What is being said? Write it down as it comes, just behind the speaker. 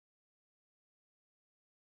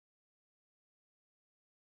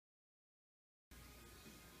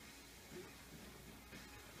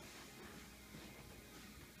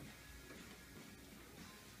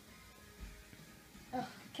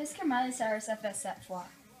Qu'est-ce que Miley Cyrus a fait cette fois?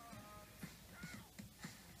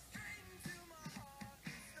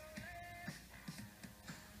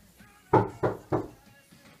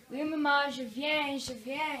 Oui, maman, je viens.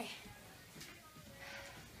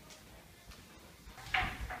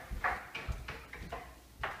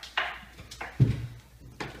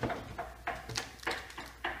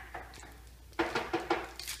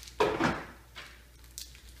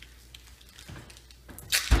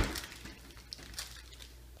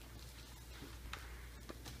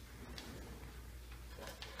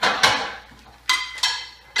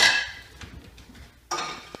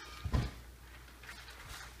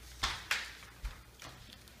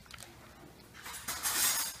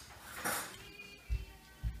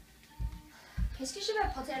 Qu'est-ce que je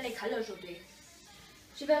vais porter à l'école aujourd'hui?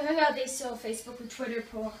 Je vais regarder sur Facebook ou Twitter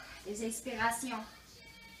pour des inspirations.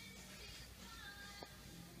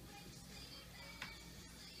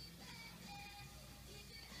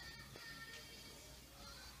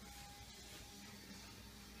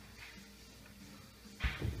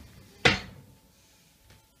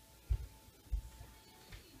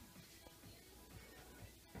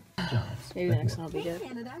 Maybe the next one will be Hey good.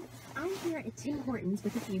 Canada, I'm here at Tim Hortons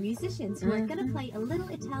with a few musicians who are going to play a little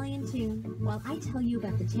Italian tune while I tell you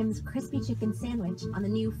about the Tim's crispy chicken sandwich on the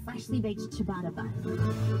new freshly baked ciabatta bun.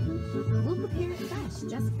 We'll prepare it fresh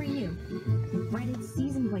just for you. Breaded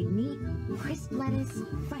seasoned white meat, crisp lettuce,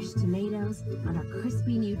 fresh tomatoes on our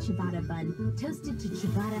crispy new ciabatta bun, toasted to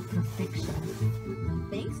ciabatta perfection.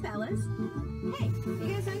 Thanks, fellas. Hey,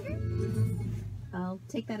 you guys hungry? I'll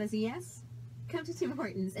take that as a yes. Come to Tim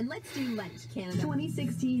Hortons and let's do lunch, Canada.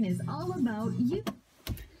 2016 is all about you.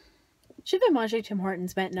 Je vais manger Tim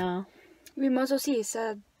Hortons maintenant. Oui, moi aussi,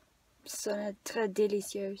 ça sonne très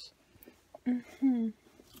délicieuse. Mm-hmm.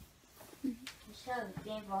 Michel,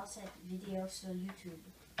 viens voir cette vidéo sur YouTube.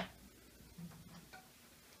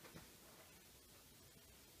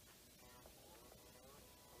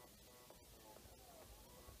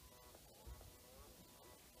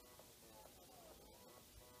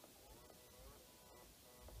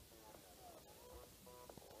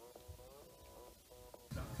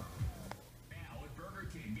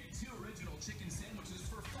 Chicken sandwiches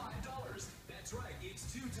for $5. That's right,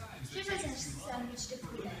 it's 2 times Je fais un sandwich de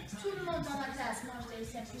poulet. Tout le monde dans ma classe mange des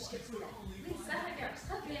sandwichs de poulet. Oui, ça regarde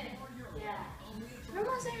très bien. Yeah. Je vais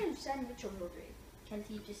manger un sandwich aujourd'hui. Quel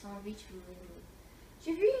type de sandwich voulez-vous?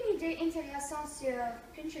 J'ai vu une idée intéressante sur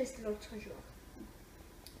Pinterest l'autre jour.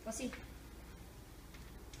 Voici.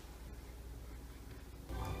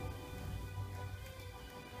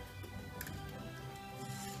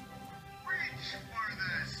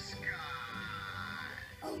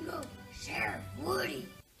 Oh no, Sheriff Woody!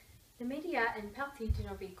 Le média est une partie de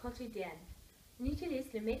nos vies quotidiennes. On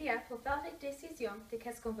utilise le média pour faire des décisions de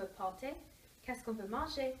qu'est-ce qu'on veut porter, qu'est-ce qu'on veut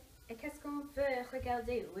manger et qu'est-ce qu'on veut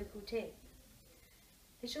regarder ou écouter.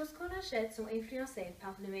 Les choses qu'on achète sont influencées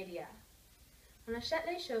par le média. On achète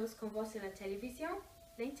les choses qu'on voit sur la télévision,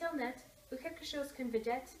 l'Internet ou quelque chose qu'une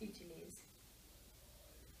vedette utilise.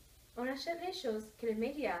 On achète les choses que les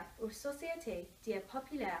médias ou la société disent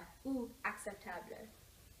populaires ou acceptables.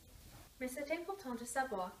 Mais c'est important de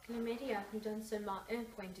savoir que les médias nous donnent seulement un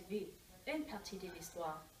point de vue, une partie de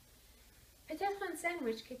l'histoire. Peut-être un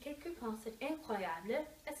sandwich que quelqu'un pense être incroyable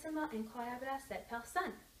est seulement incroyable à cette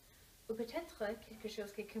personne. Ou peut-être quelque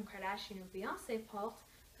chose que Kim Kardashian ou Beyoncé portent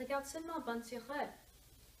regarde seulement bon sur eux.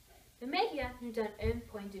 Les médias nous donnent un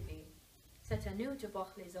point de vue. C'est à nous de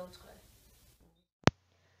voir les autres.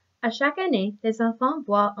 À chaque année, les enfants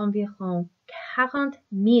voient environ 40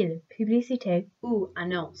 000 publicités ou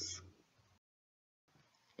annonces.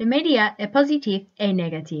 Le média est positif et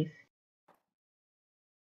négatif.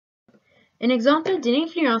 Un exemple d'une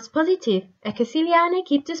influence positive est que s'il y a une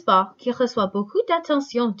équipe de sport qui reçoit beaucoup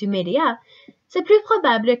d'attention du média, c'est plus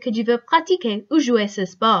probable que tu veux pratiquer ou jouer ce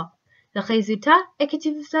sport. Le résultat est que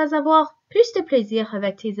tu vas avoir plus de plaisir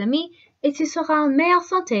avec tes amis et tu seras en meilleure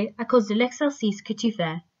santé à cause de l'exercice que tu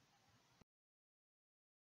fais.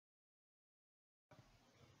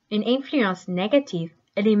 Une influence négative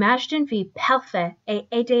est l'image d'une vie parfaite et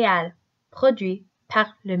idéale produite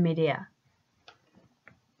par le média.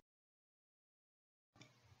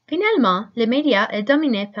 Finalement, le média est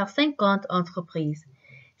dominé par 50 entreprises.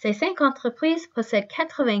 Ces 5 entreprises possèdent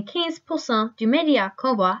 95% du média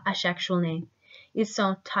qu'on voit à chaque journée. Ils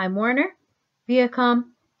sont Time Warner,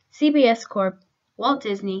 Viacom, CBS Corp, Walt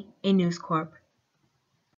Disney et News Corp.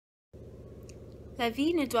 La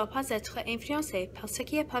vie ne doit pas être influencée par ce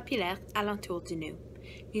qui est populaire alentour de nous.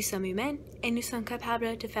 Nous sommes humains et nous sommes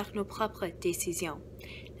capables de faire nos propres décisions.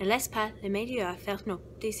 Ne laisse pas les médias faire nos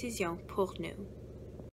décisions pour nous.